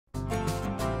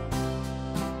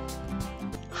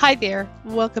Hi there,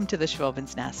 welcome to the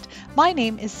Schwowin's Nest. My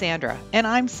name is Sandra and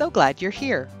I'm so glad you're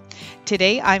here.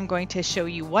 Today I'm going to show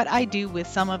you what I do with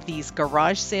some of these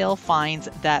garage sale finds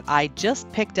that I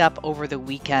just picked up over the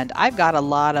weekend. I've got a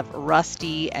lot of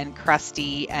rusty and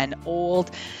crusty and old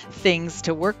things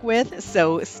to work with,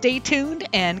 so stay tuned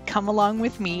and come along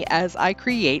with me as I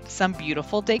create some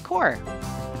beautiful decor.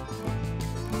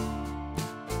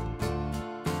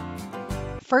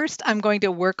 First, I'm going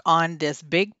to work on this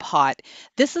big pot.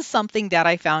 This is something that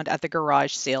I found at the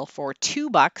garage sale for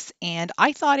 $2 and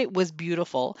I thought it was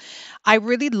beautiful. I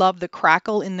really love the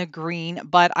crackle in the green,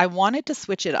 but I wanted to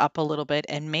switch it up a little bit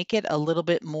and make it a little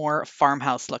bit more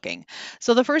farmhouse looking.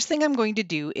 So the first thing I'm going to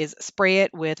do is spray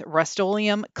it with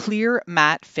Rust-Oleum Clear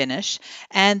Matte Finish.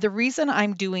 And the reason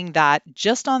I'm doing that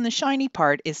just on the shiny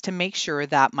part is to make sure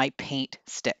that my paint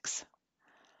sticks.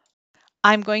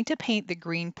 I'm going to paint the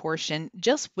green portion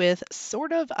just with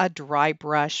sort of a dry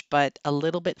brush, but a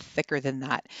little bit thicker than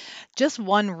that. Just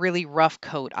one really rough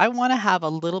coat. I want to have a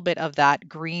little bit of that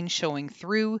green showing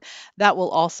through. That will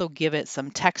also give it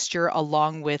some texture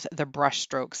along with the brush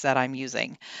strokes that I'm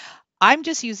using. I'm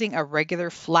just using a regular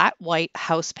flat white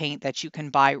house paint that you can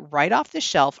buy right off the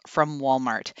shelf from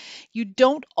Walmart. You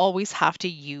don't always have to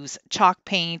use chalk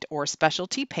paint or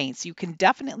specialty paints. You can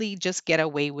definitely just get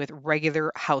away with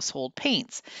regular household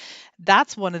paints.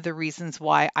 That's one of the reasons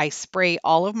why I spray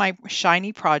all of my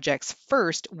shiny projects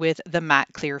first with the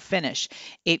matte clear finish.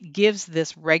 It gives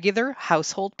this regular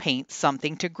household paint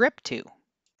something to grip to.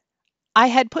 I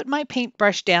had put my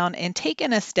paintbrush down and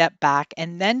taken a step back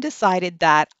and then decided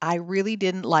that I really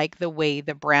didn't like the way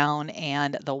the brown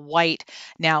and the white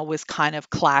now was kind of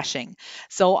clashing.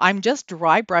 So I'm just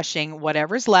dry brushing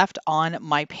whatever's left on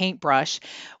my paintbrush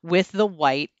with the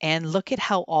white, and look at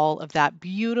how all of that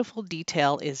beautiful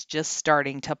detail is just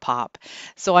starting to pop.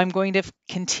 So I'm going to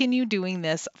continue doing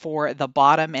this for the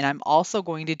bottom, and I'm also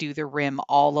going to do the rim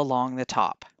all along the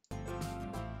top.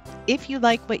 If you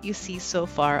like what you see so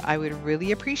far, I would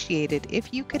really appreciate it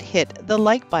if you could hit the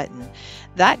like button.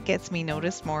 That gets me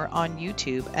noticed more on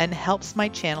YouTube and helps my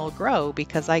channel grow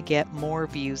because I get more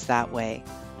views that way.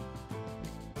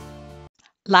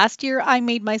 Last year, I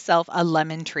made myself a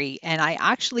lemon tree, and I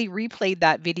actually replayed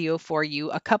that video for you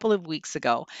a couple of weeks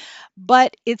ago.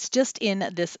 But it's just in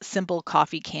this simple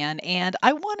coffee can, and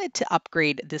I wanted to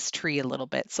upgrade this tree a little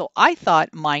bit. So I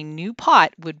thought my new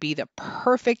pot would be the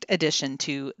perfect addition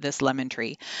to this lemon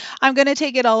tree. I'm going to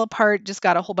take it all apart, just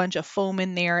got a whole bunch of foam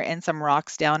in there and some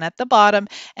rocks down at the bottom,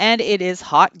 and it is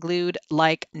hot glued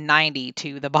like 90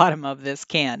 to the bottom of this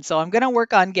can. So I'm going to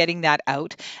work on getting that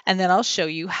out, and then I'll show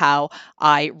you how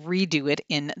I redo it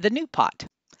in the new pot.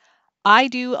 I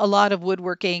do a lot of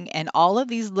woodworking, and all of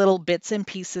these little bits and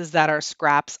pieces that are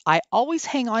scraps, I always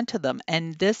hang on to them,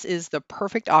 and this is the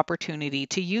perfect opportunity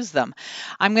to use them.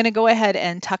 I'm going to go ahead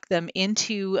and tuck them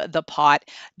into the pot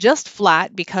just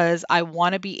flat because I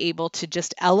want to be able to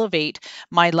just elevate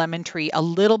my lemon tree a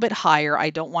little bit higher.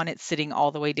 I don't want it sitting all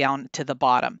the way down to the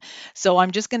bottom. So I'm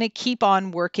just going to keep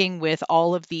on working with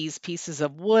all of these pieces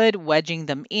of wood, wedging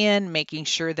them in, making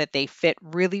sure that they fit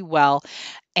really well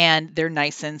and they're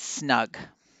nice and snug.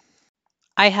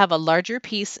 I have a larger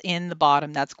piece in the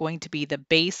bottom that's going to be the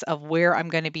base of where I'm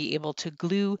going to be able to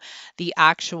glue the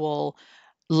actual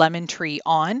lemon tree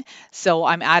on. So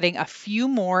I'm adding a few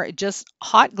more, just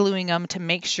hot gluing them to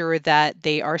make sure that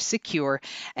they are secure.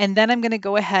 And then I'm going to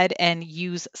go ahead and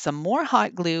use some more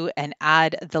hot glue and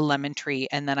add the lemon tree.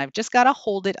 And then I've just got to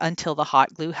hold it until the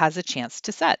hot glue has a chance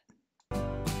to set.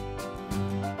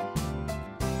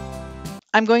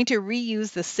 I'm going to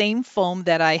reuse the same foam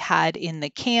that I had in the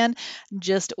can,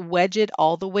 just wedge it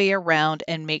all the way around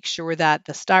and make sure that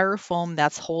the styrofoam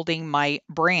that's holding my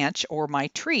branch or my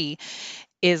tree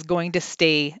is going to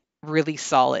stay really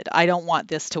solid. I don't want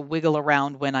this to wiggle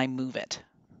around when I move it.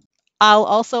 I'll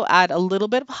also add a little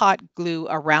bit of hot glue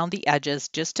around the edges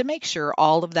just to make sure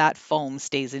all of that foam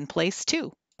stays in place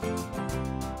too.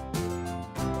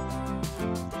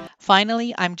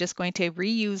 Finally, I'm just going to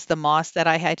reuse the moss that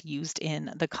I had used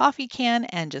in the coffee can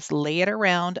and just lay it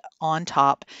around on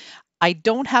top. I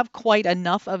don't have quite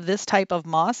enough of this type of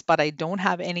moss, but I don't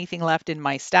have anything left in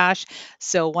my stash.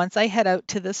 So once I head out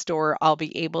to the store, I'll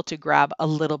be able to grab a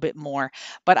little bit more.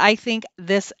 But I think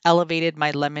this elevated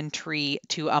my lemon tree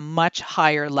to a much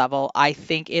higher level. I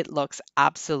think it looks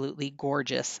absolutely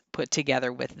gorgeous put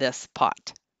together with this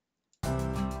pot.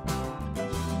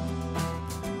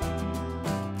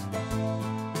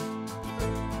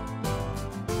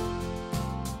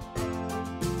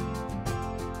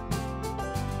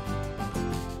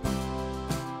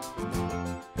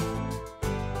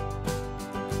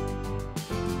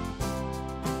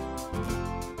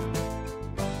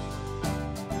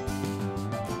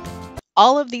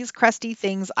 All of these crusty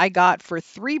things I got for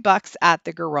 $3 at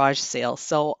the garage sale.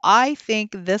 So I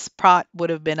think this pot would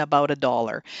have been about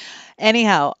 $1.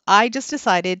 Anyhow, I just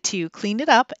decided to clean it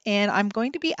up and I'm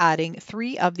going to be adding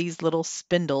 3 of these little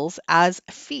spindles as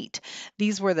feet.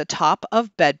 These were the top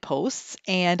of bedposts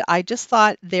and I just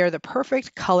thought they're the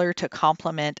perfect color to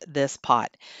complement this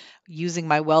pot. Using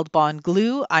my Weld Bond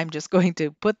glue, I'm just going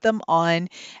to put them on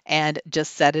and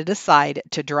just set it aside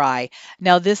to dry.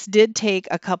 Now, this did take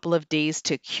a couple of days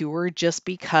to cure just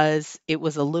because it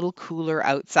was a little cooler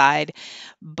outside,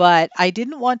 but I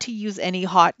didn't want to use any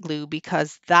hot glue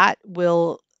because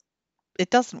it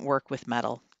doesn't work with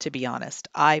metal, to be honest.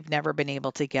 I've never been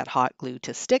able to get hot glue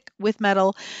to stick with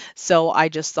metal, so I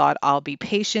just thought I'll be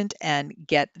patient and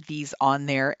get these on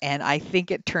there, and I think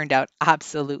it turned out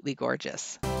absolutely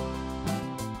gorgeous.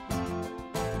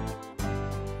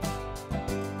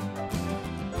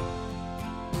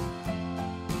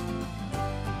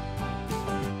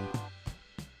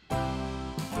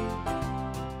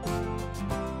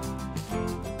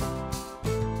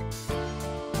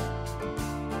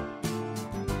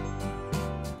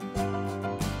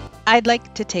 I'd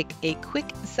like to take a quick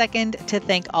second to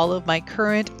thank all of my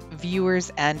current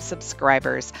viewers and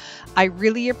subscribers. I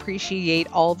really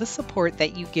appreciate all the support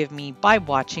that you give me by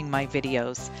watching my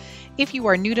videos. If you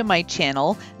are new to my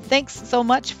channel, thanks so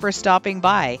much for stopping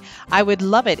by. I would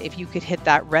love it if you could hit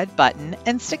that red button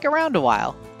and stick around a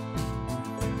while.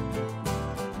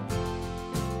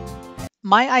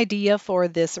 My idea for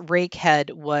this rake head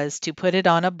was to put it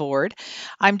on a board.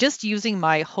 I'm just using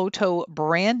my Hoto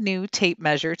brand new tape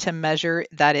measure to measure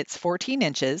that it's 14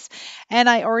 inches, and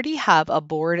I already have a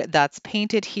board that's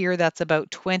painted here that's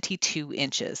about 22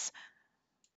 inches.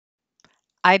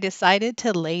 I decided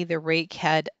to lay the rake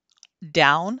head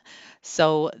down,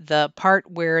 so the part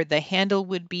where the handle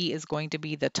would be is going to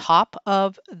be the top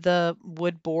of the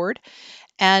wood board,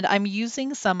 and I'm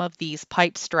using some of these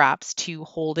pipe straps to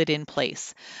hold it in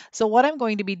place. So what I'm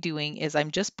going to be doing is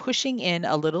I'm just pushing in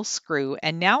a little screw,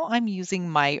 and now I'm using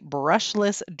my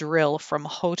brushless drill from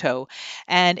Hoto,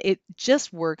 and it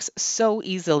just works so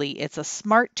easily. It's a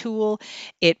smart tool.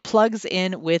 It plugs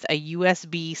in with a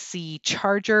USB-C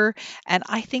charger, and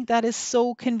I think that is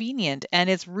so convenient,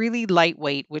 and it's really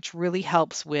lightweight, which really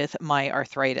helps with my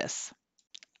arthritis.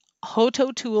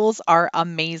 Hoto tools are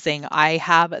amazing. I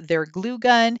have their glue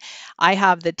gun. I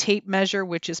have the tape measure,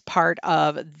 which is part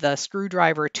of the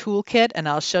screwdriver toolkit, and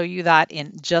I'll show you that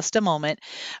in just a moment.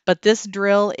 But this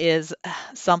drill is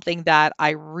something that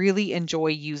I really enjoy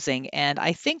using, and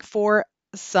I think for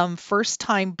some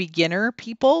first-time beginner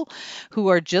people who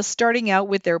are just starting out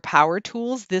with their power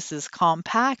tools, this is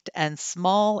compact and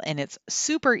small, and it's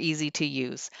super easy to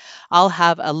use. I'll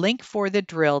have a link for the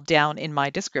drill down in my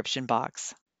description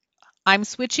box. I'm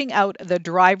switching out the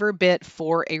driver bit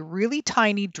for a really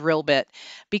tiny drill bit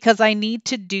because I need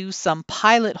to do some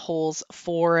pilot holes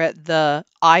for the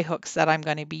eye hooks that I'm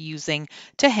going to be using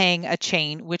to hang a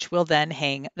chain, which will then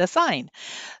hang the sign.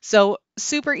 So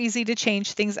super easy to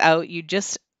change things out. You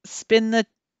just spin the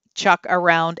chuck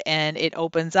around and it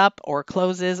opens up or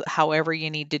closes however you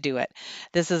need to do it.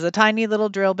 This is a tiny little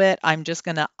drill bit. I'm just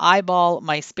going to eyeball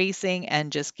my spacing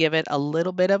and just give it a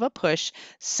little bit of a push.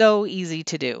 So easy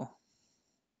to do.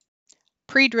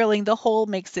 Pre-drilling the hole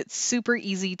makes it super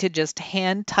easy to just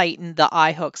hand tighten the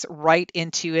eye hooks right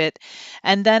into it.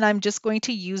 And then I'm just going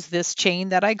to use this chain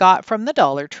that I got from the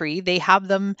Dollar Tree. They have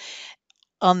them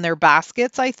on their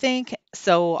baskets, I think.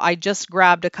 So I just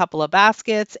grabbed a couple of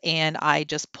baskets and I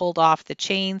just pulled off the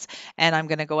chains, and I'm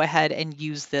going to go ahead and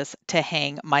use this to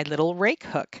hang my little rake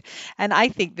hook. And I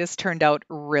think this turned out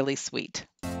really sweet.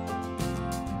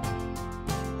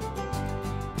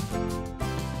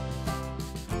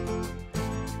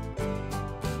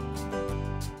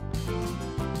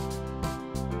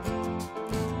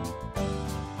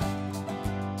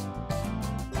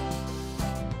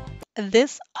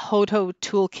 This Hoto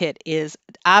toolkit is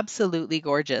absolutely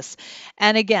gorgeous.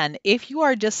 And again, if you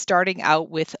are just starting out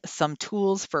with some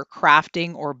tools for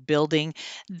crafting or building,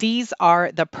 these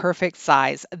are the perfect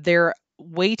size. They're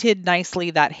weighted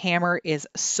nicely. That hammer is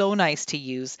so nice to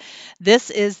use. This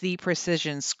is the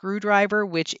precision screwdriver,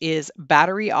 which is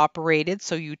battery operated,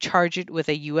 so you charge it with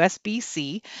a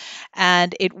USB-C,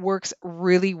 and it works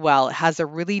really well. It has a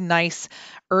really nice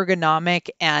ergonomic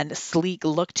and sleek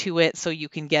look to it, so you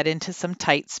can get into some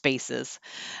tight spaces.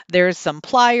 There's some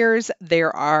pliers,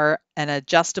 there are an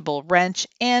adjustable wrench,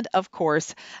 and of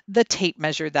course, the tape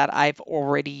measure that I've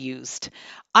already used.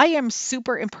 I am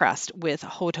super impressed with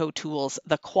Hoto Tools,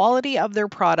 the quality of their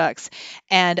products,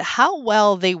 and how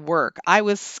well they work. I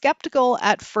was skeptical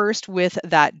at first with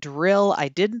that drill. I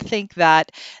didn't think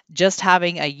that just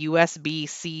having a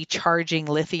USB-C charging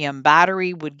lithium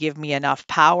battery would give me enough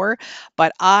power,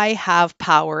 but I have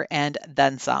power and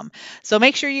then some. So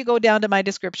make sure you go down to my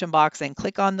description box and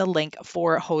click on the link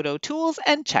for Hoto Tools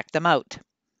and check them out.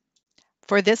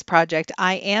 For this project,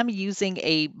 I am using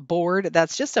a board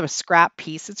that's just a scrap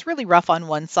piece. It's really rough on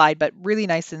one side, but really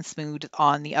nice and smooth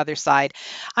on the other side.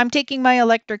 I'm taking my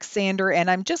electric sander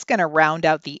and I'm just going to round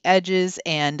out the edges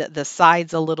and the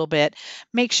sides a little bit,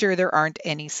 make sure there aren't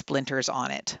any splinters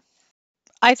on it.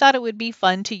 I thought it would be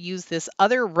fun to use this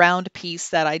other round piece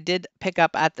that I did pick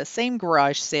up at the same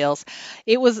garage sales.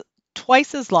 It was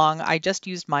twice as long. I just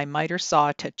used my miter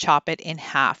saw to chop it in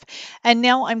half. And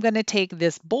now I'm going to take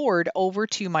this board over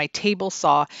to my table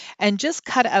saw and just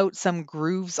cut out some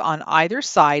grooves on either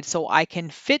side so I can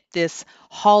fit this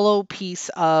hollow piece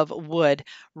of wood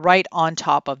right on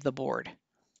top of the board.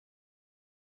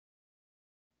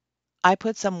 I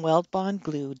put some weld-bond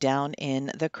glue down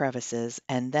in the crevices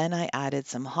and then I added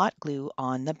some hot glue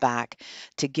on the back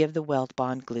to give the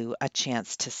weld-bond glue a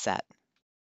chance to set.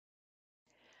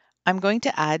 I'm going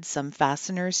to add some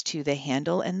fasteners to the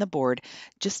handle and the board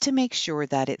just to make sure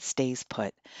that it stays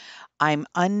put. I'm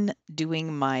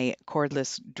undoing my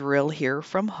cordless drill here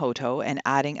from Hoto and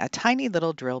adding a tiny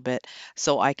little drill bit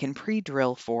so I can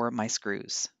pre-drill for my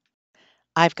screws.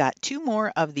 I've got two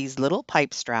more of these little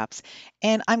pipe straps,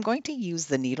 and I'm going to use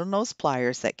the needle nose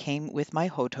pliers that came with my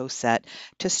Hoto set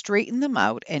to straighten them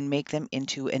out and make them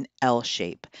into an L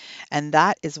shape. And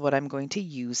that is what I'm going to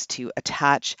use to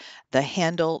attach the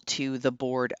handle to the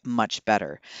board much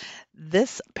better.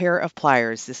 This pair of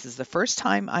pliers, this is the first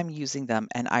time I'm using them,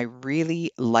 and I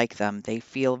really like them. They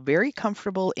feel very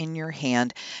comfortable in your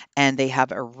hand, and they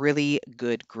have a really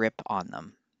good grip on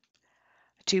them.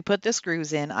 To put the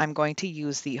screws in, I'm going to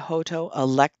use the Hoto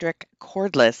electric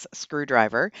cordless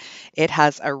screwdriver. It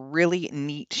has a really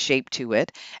neat shape to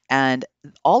it, and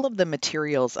all of the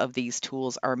materials of these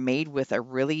tools are made with a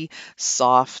really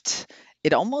soft,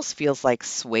 it almost feels like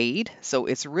suede, so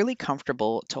it's really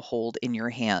comfortable to hold in your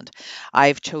hand.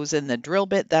 I've chosen the drill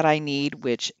bit that I need,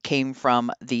 which came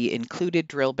from the included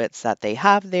drill bits that they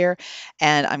have there,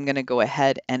 and I'm going to go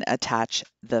ahead and attach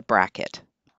the bracket.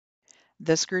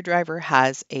 The screwdriver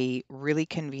has a really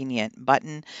convenient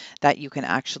button that you can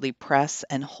actually press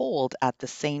and hold at the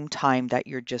same time that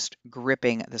you're just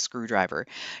gripping the screwdriver.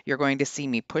 You're going to see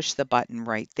me push the button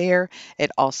right there. It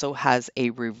also has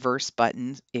a reverse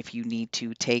button if you need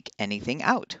to take anything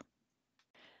out.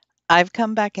 I've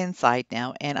come back inside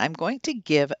now and I'm going to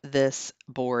give this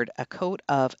board a coat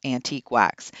of antique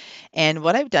wax. And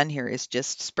what I've done here is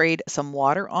just sprayed some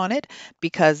water on it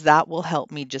because that will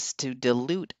help me just to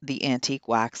dilute the antique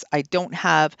wax. I don't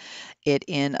have it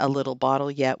in a little bottle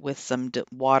yet with some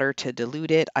water to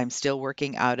dilute it. I'm still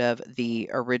working out of the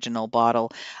original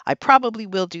bottle. I probably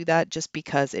will do that just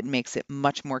because it makes it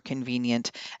much more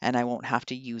convenient and I won't have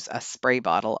to use a spray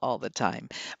bottle all the time.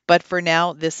 But for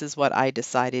now, this is what I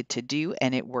decided to do,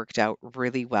 and it worked out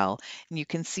really well. And you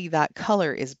can see that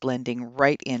color is blending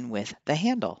right in with the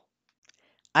handle.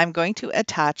 I'm going to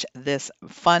attach this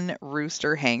fun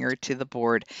rooster hanger to the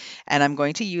board, and I'm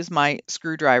going to use my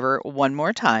screwdriver one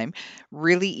more time.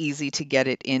 Really easy to get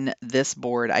it in this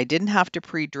board. I didn't have to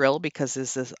pre-drill because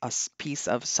this is a piece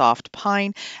of soft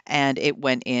pine, and it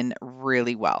went in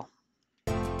really well.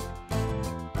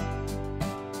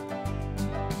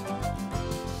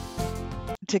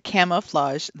 To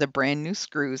camouflage the brand new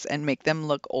screws and make them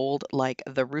look old like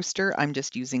the rooster, I'm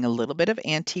just using a little bit of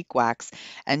antique wax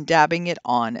and dabbing it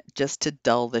on just to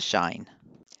dull the shine.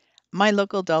 My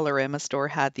local Dollarama store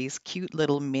had these cute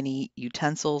little mini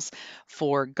utensils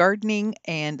for gardening,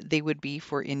 and they would be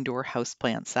for indoor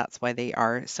houseplants. That's why they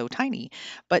are so tiny.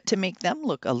 But to make them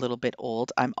look a little bit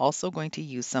old, I'm also going to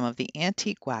use some of the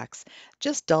antique wax,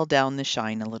 just dull down the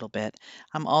shine a little bit.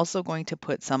 I'm also going to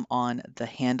put some on the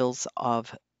handles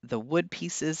of the wood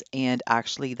pieces and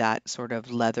actually that sort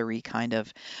of leathery kind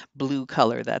of blue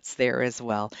color that's there as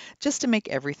well, just to make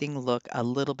everything look a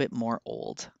little bit more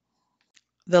old.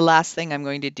 The last thing I'm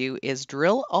going to do is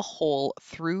drill a hole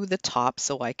through the top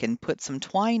so I can put some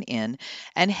twine in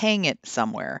and hang it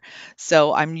somewhere.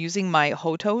 So I'm using my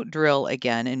Hoto drill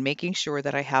again and making sure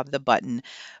that I have the button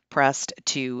pressed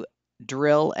to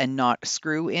drill and not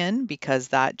screw in because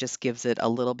that just gives it a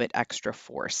little bit extra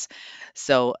force.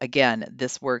 So again,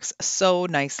 this works so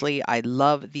nicely. I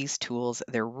love these tools.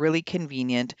 They're really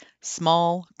convenient,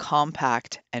 small,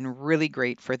 compact, and really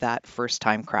great for that first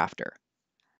time crafter.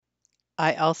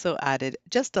 I also added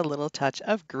just a little touch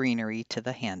of greenery to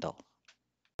the handle.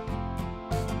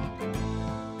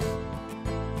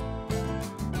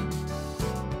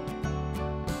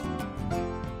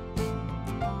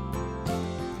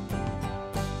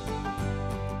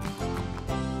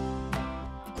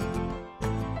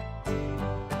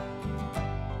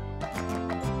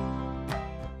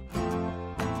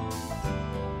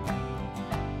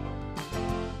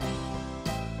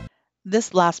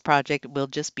 This last project will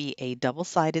just be a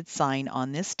double-sided sign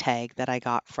on this tag that I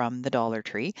got from the Dollar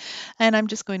Tree, and I'm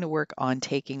just going to work on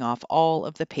taking off all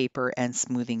of the paper and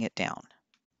smoothing it down.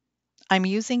 I'm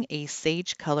using a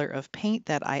sage color of paint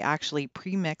that I actually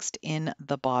pre-mixed in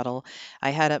the bottle.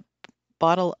 I had a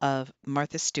bottle of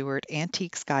Martha Stewart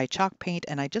Antique Sky chalk paint,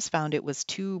 and I just found it was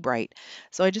too bright.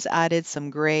 So I just added some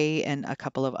gray and a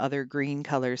couple of other green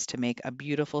colors to make a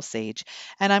beautiful sage.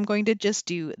 And I'm going to just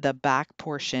do the back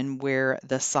portion where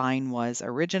the sign was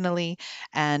originally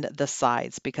and the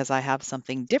sides because I have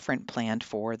something different planned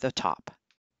for the top.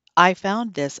 I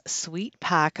found this sweet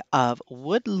pack of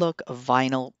wood look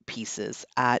vinyl pieces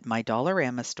at my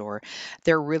Dollarama store.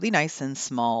 They're really nice and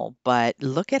small, but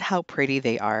look at how pretty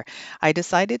they are. I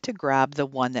decided to grab the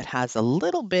one that has a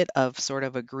little bit of sort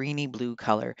of a greeny blue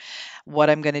color. What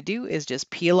I'm going to do is just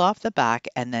peel off the back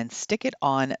and then stick it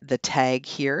on the tag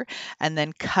here and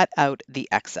then cut out the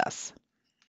excess.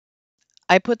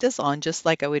 I put this on just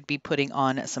like I would be putting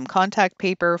on some contact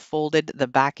paper, folded the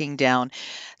backing down,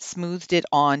 smoothed it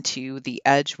onto the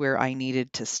edge where I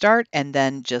needed to start, and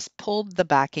then just pulled the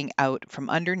backing out from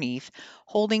underneath,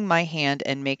 holding my hand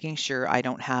and making sure I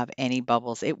don't have any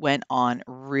bubbles. It went on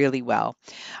really well.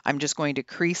 I'm just going to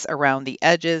crease around the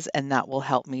edges, and that will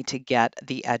help me to get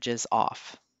the edges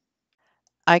off.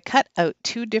 I cut out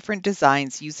two different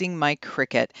designs using my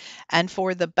Cricut, and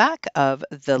for the back of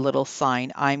the little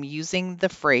sign, I'm using the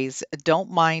phrase,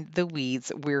 "Don't mind the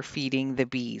weeds, we're feeding the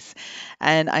bees."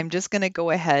 And I'm just going to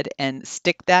go ahead and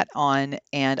stick that on,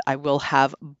 and I will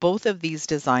have both of these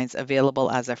designs available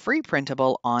as a free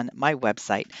printable on my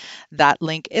website. That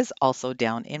link is also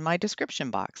down in my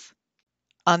description box.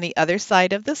 On the other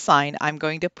side of the sign, I'm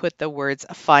going to put the words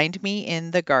 "Find me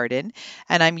in the garden,"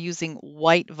 and I'm using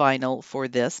white vinyl for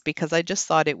this because I just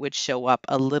thought it would show up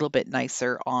a little bit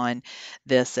nicer on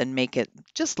this and make it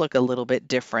just look a little bit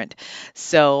different.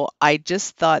 So I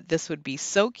just thought this would be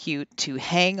so cute to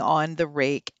hang on the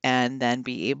rake and then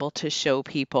be able to show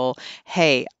people,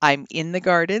 hey, I'm in the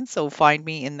garden, so find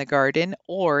me in the garden.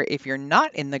 Or if you're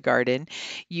not in the garden,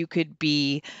 you could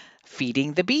be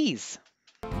feeding the bees.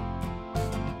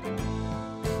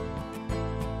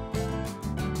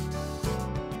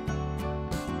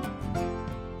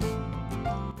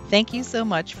 Thank you so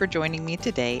much for joining me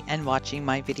today and watching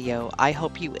my video. I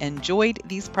hope you enjoyed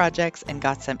these projects and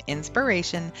got some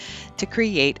inspiration to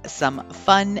create some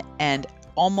fun and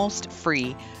almost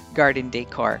free garden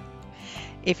decor.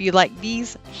 If you like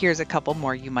these, here's a couple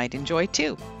more you might enjoy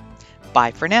too.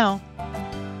 Bye for now.